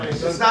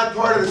So it's not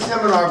part of the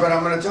seminar, but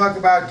I'm going to talk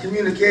about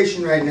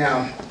communication right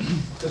now.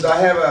 Because I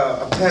have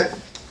a pet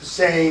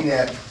saying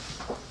that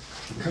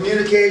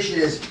communication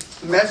is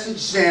message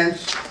sent,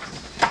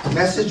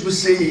 message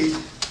received.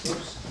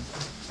 Oops.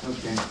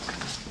 Okay.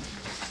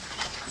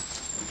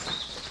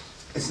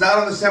 It's not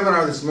on the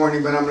seminar this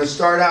morning, but I'm going to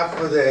start out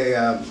with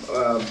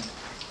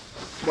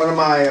one of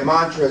my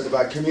mantras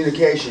about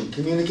communication.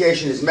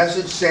 Communication is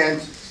message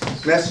sent,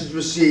 message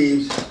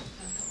received,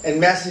 and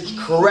message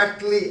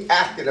correctly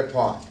acted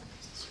upon.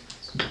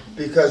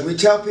 Because we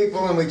tell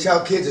people, and we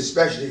tell kids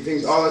especially,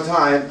 things all the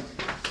time,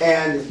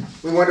 and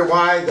we wonder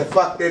why the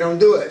fuck they don't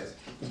do it.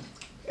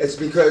 It's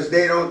because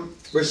they don't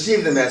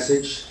receive the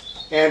message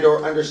and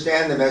or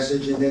understand the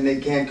message, and then they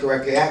can't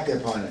correctly act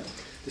upon it.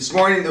 This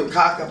morning, the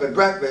cock up at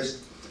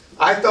breakfast,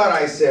 I thought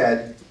I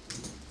said,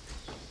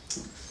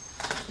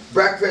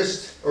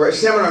 breakfast, or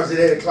seminars at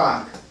 8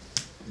 o'clock.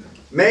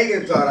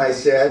 Megan thought I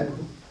said,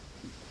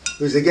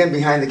 who's again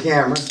behind the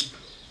camera,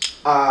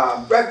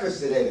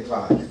 breakfast at 8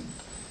 o'clock.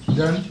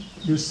 Then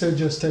you said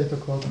just 8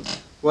 o'clock.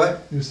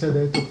 What? You said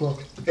 8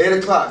 o'clock. 8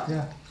 o'clock?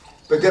 Yeah.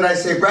 But did I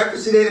say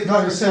breakfast at 8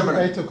 o'clock No, you or said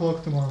seminar? 8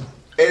 o'clock tomorrow.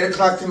 8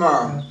 o'clock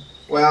tomorrow. Yeah.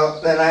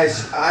 Well, then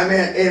I'm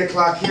at 8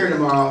 o'clock here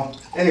tomorrow.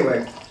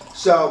 Anyway,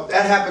 so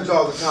that happens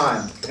all the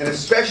time. And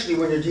especially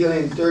when you're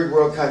dealing in third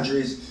world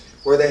countries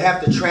where they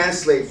have to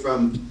translate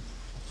from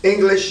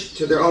English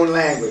to their own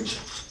language.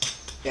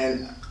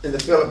 And in the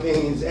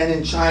Philippines and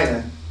in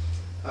China.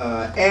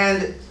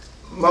 And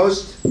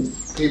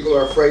most people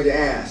are afraid to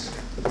ask.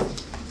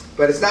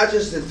 But it's not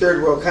just in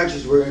third world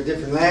countries where you're in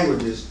different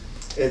languages.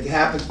 It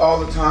happens all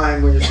the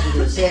time when you're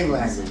speaking the same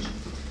language.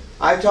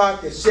 I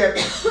talk to Sip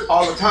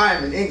all the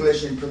time in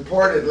English, and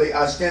purportedly,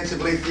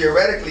 ostensibly,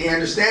 theoretically, he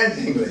understands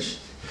English.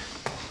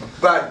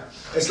 But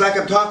it's like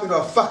I'm talking to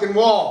a fucking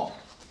wall.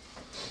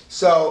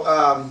 So,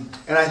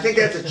 and I think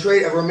that's a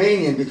trait of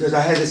Romanian, because I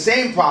had the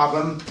same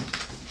problem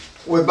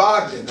with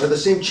Bogdan, or the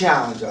same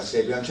challenge, I'll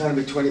say, but I'm trying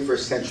to be 21st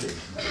century.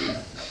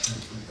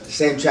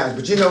 Same challenge.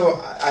 But you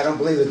know, I don't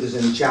believe that there's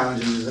any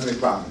challenges, there's any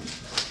problems.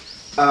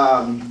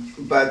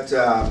 But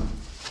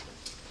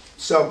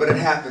it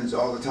happens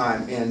all the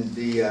time. And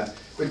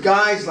but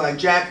guys like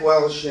Jack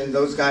Welch and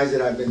those guys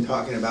that I've been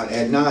talking about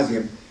ad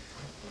nauseum,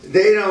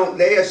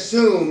 they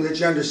assume that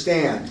you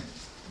understand.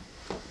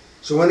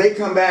 So when they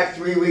come back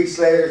 3 weeks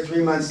later,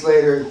 3 months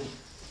later,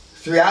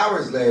 3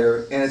 hours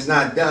later, and it's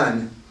not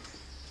done,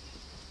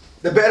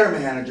 the better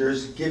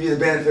managers give you the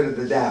benefit of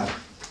the doubt.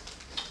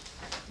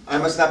 I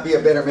must not be a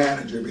better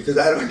manager because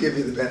I don't give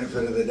you the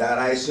benefit of the doubt.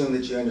 I assume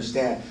that you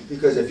understand.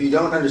 Because if you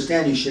don't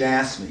understand, you should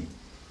ask me.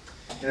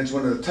 And it's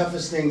one of the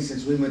toughest things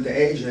since we went to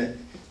Asia,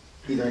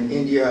 either in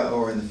India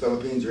or in the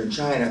Philippines or in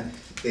China.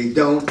 They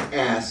don't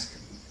ask,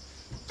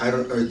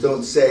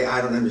 don't say, I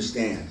don't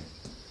understand.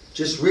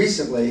 Just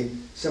recently,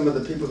 some of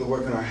the people that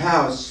work in our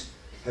house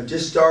have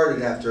just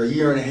started after a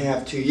year and a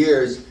half, 2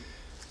 years.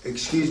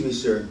 Excuse me,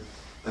 sir.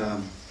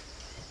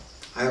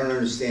 I don't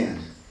understand.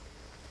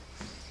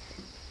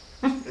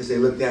 As they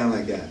look down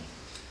like that.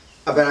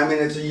 But I mean,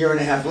 it's a year and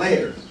a half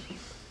later.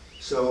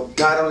 So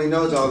God only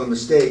knows all the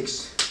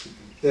mistakes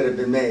that have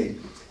been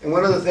made. And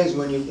one of the things,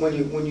 when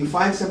you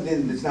find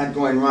something that's not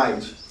going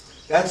right,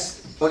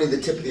 that's only the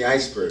tip of the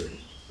iceberg.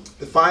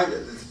 The fact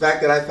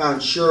that I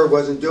found Sure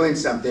wasn't doing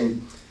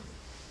something,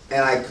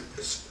 and I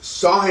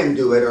saw him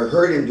do it, or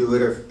heard him do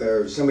it,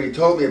 or somebody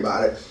told me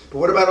about it. But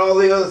what about all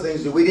the other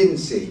things that we didn't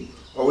see,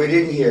 or we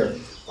didn't hear?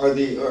 Or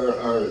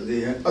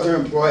the other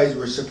employees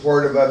were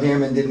supportive of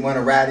him and didn't want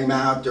to rat him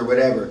out or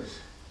whatever.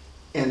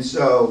 And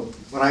so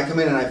when I come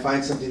in and I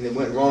find something that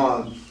went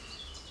wrong,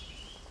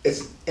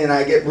 and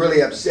I get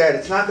really upset,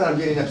 it's not that I'm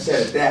getting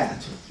upset at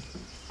that.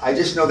 I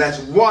just know that's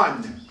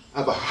one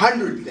of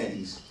 100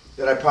 things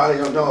that I probably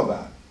don't know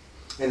about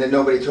and that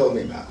nobody told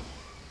me about.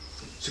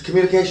 So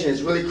communication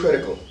is really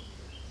critical.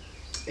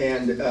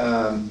 And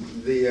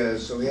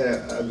so we had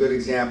a good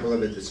example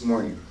of it this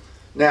morning.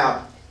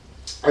 Now,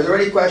 are there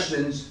any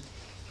questions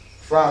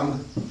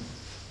from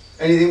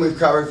anything we've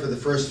covered for the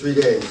first 3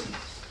 days?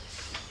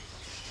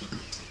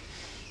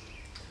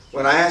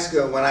 When I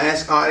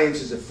ask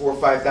audiences of 4,000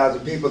 or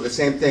 5,000 people the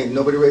same thing,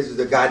 nobody raises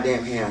their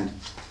goddamn hand.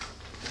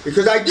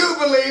 Because I do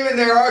believe in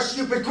there are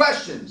stupid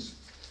questions.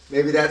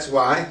 Maybe that's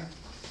why.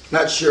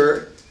 Not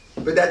sure.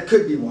 But that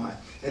could be why.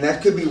 And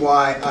that could be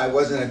why I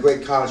wasn't a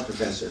great college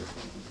professor.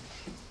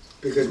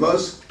 Because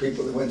most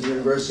people that went to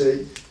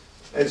university,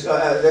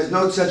 there's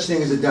no such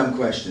thing as a dumb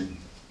question.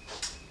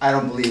 I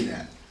don't believe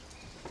that.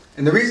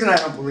 And the reason I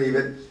don't believe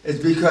it is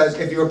because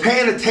if you were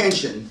paying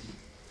attention,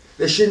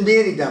 there shouldn't be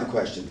any dumb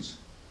questions.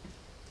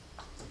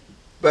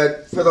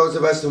 But for those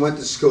of us that went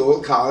to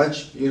school,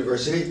 college,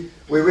 university,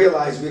 we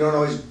realize we don't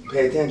always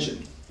pay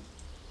attention.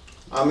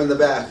 I'm in the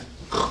back,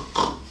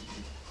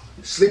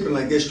 sleeping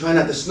like this, trying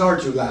not to snore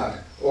too loud,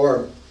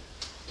 or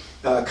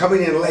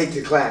coming in late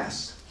to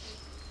class.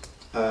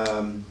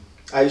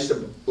 I used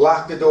to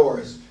lock the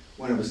doors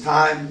when it was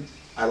time.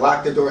 I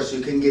locked the door so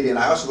you couldn't get in.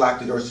 I also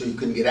locked the door so you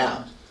couldn't get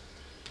out.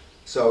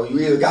 So you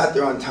either got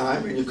there on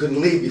time or you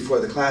couldn't leave before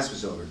the class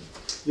was over.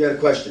 You had a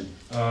question?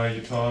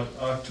 You taught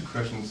two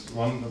questions.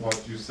 One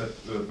about you said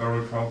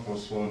Beryl Trump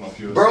was one of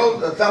your. Beryl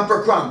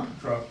Thumper Crump.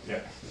 Trump, yeah.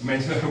 I mean,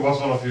 was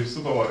one of your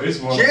superstars.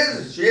 Is one. She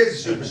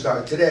is a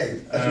superstar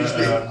today, as we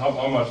speak.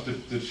 How much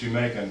did she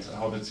make and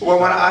how did she? Well,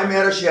 when I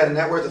met her, she had a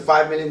net worth of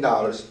 $5 million.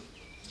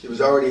 She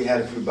was already had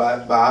a few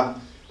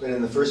bob, but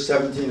in the first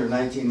 17 or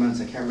 19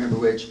 months, I can't remember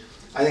which,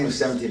 I think it was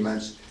 17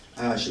 months,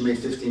 she made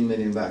 15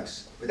 million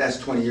bucks. But that's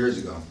 20 years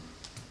ago.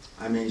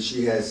 I mean,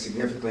 she has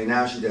significantly,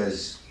 now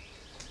she's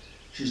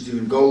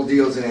doing gold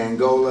deals in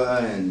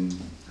Angola, and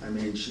I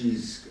mean,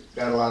 she's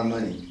got a lot of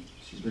money.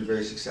 She's been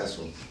very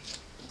successful.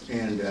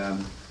 And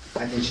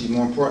I think she's,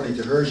 more importantly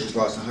to her, she's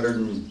lost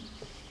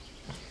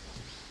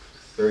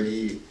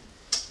 130,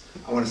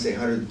 I want to say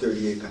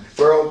 138 pounds.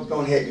 Beryl,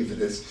 don't hate me for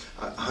this.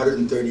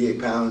 138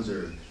 pounds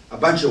or a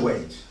bunch of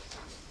weight.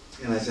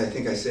 And as I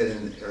think I said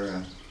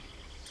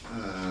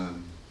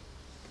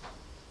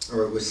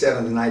or it was said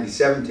on the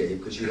 97 tape,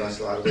 because she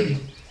lost a lot of weight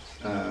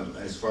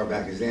as far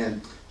back as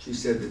then, she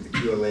said that the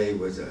QLA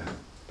was a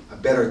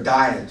better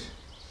diet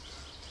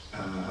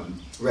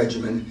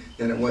regimen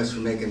than it was for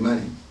making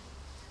money.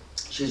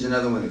 She's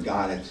another one that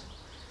got it.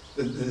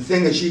 The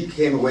thing that she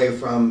came away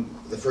from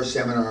the first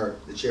seminar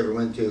that she ever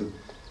went to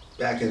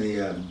back in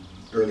the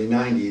early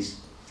 90s,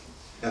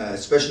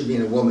 especially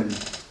being a woman,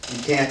 you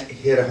can't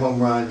hit a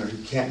home run or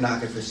you can't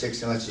knock it for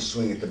six unless you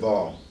swing at the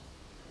ball.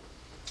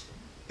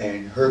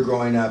 And her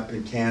growing up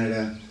in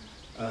Canada,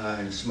 in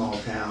a small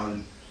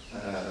town,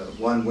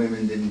 one,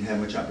 women didn't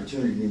have much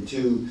opportunity, and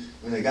two,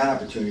 when they got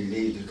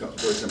opportunity to go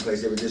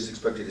someplace, they were just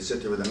expected to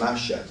sit there with their mouth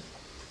shut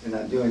and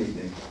not do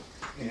anything.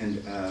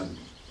 And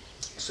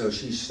so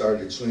she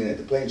started swinging at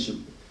the plate, and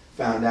she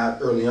found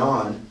out early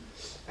on,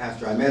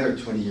 after I met her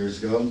 20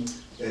 years ago,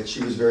 that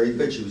she was very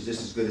good. She was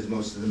just as good as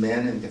most of the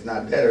men, and if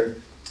not better,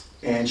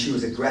 and she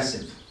was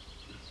aggressive.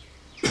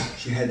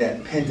 She had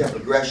that pent-up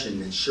aggression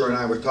that Sher and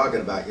I were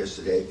talking about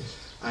yesterday.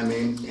 I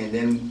mean, and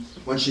then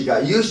once she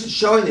got used to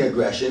showing the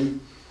aggression,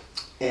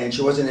 and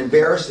she wasn't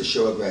embarrassed to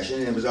show aggression,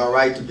 and it was all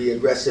right to be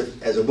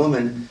aggressive as a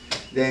woman,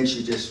 then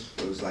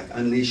it was like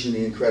unleashing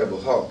the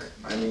Incredible Hulk.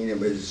 I mean,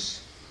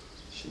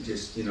 she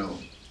just, you know,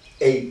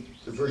 ate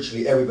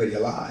virtually everybody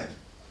alive.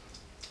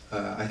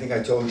 I think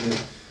I told you,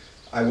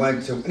 I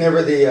went to,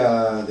 whenever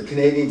the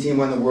Canadian team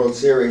won the World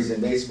Series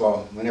in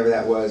baseball, whenever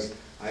that was,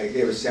 I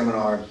gave a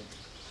seminar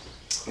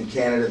in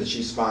Canada that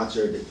she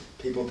sponsored.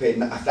 People paid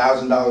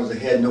 $1,000 a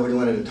head. Nobody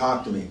wanted to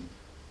talk to me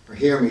or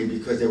hear me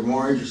because they were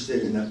more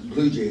interested in the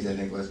Blue Jays, I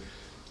think it was,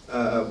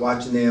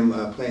 watching them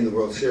playing the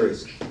World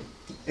Series.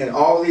 And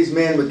all these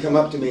men would come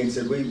up to me and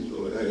said,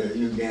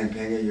 you Dan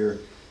Pena, you're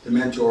the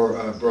mentor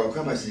of Burl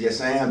Crump. I said, yes,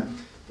 I am.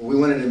 But we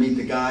wanted to meet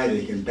the guy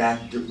that can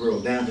back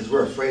Burl down because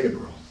we're afraid of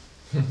Burl.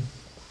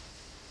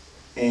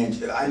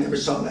 And I never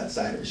saw that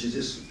side of her. She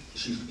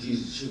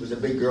was a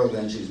big girl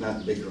then. She's not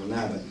the big girl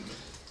now, but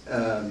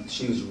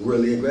she was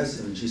really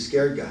aggressive, and she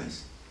scared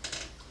guys.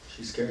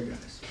 She scared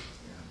guys. Yeah.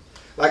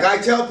 Like I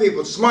tell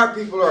people, smart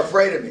people are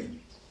afraid of me.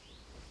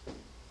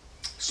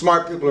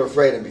 Smart people are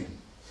afraid of me.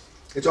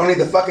 It's only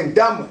the fucking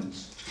dumb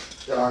ones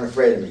that aren't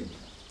afraid of me.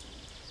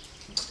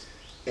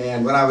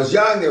 And when I was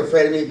young, they were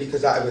afraid of me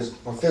because I was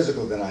more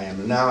physical than I am.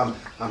 And now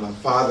I'm a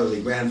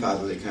fatherly,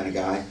 grandfatherly kind of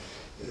guy,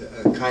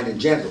 kind of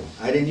gentle.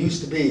 I didn't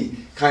used to be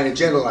kind of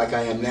gentle like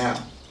I am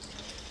now.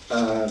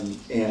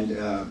 In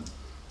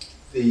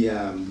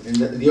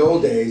the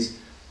old days,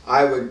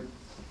 I would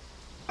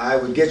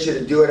get you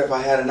to do it if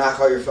I had to knock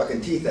all your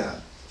fucking teeth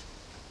out.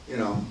 You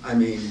know, I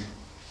mean,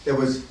 it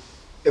was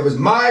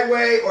my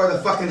way or the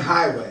fucking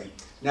highway.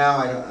 Now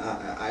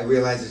I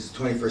realize it's the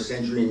 21st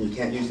century and you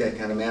can't use that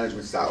kind of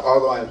management style,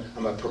 although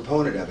I'm a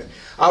proponent of it.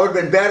 I would have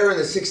been better in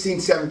the 16th,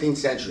 17th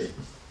century.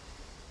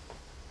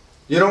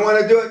 You don't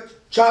want to do it?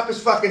 Chop his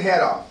fucking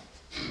head off.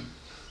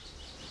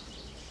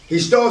 He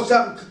stole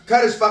something,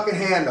 cut his fucking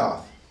hand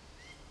off.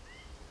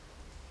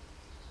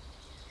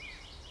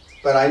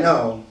 But I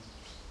know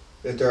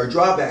that there are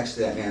drawbacks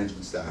to that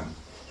management style.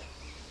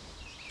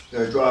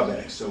 There are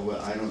drawbacks, so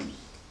I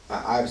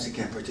obviously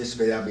can't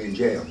participate, I'll be in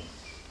jail.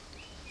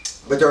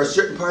 But there are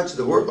certain parts of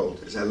the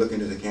world, as I look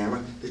into the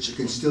camera, that you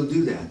can still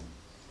do that.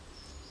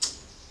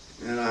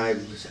 And I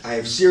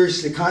have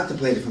seriously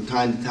contemplated from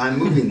time to time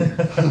moving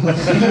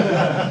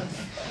there.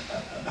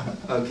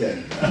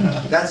 Okay,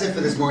 that's it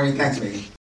for this morning. Thanks, Megan.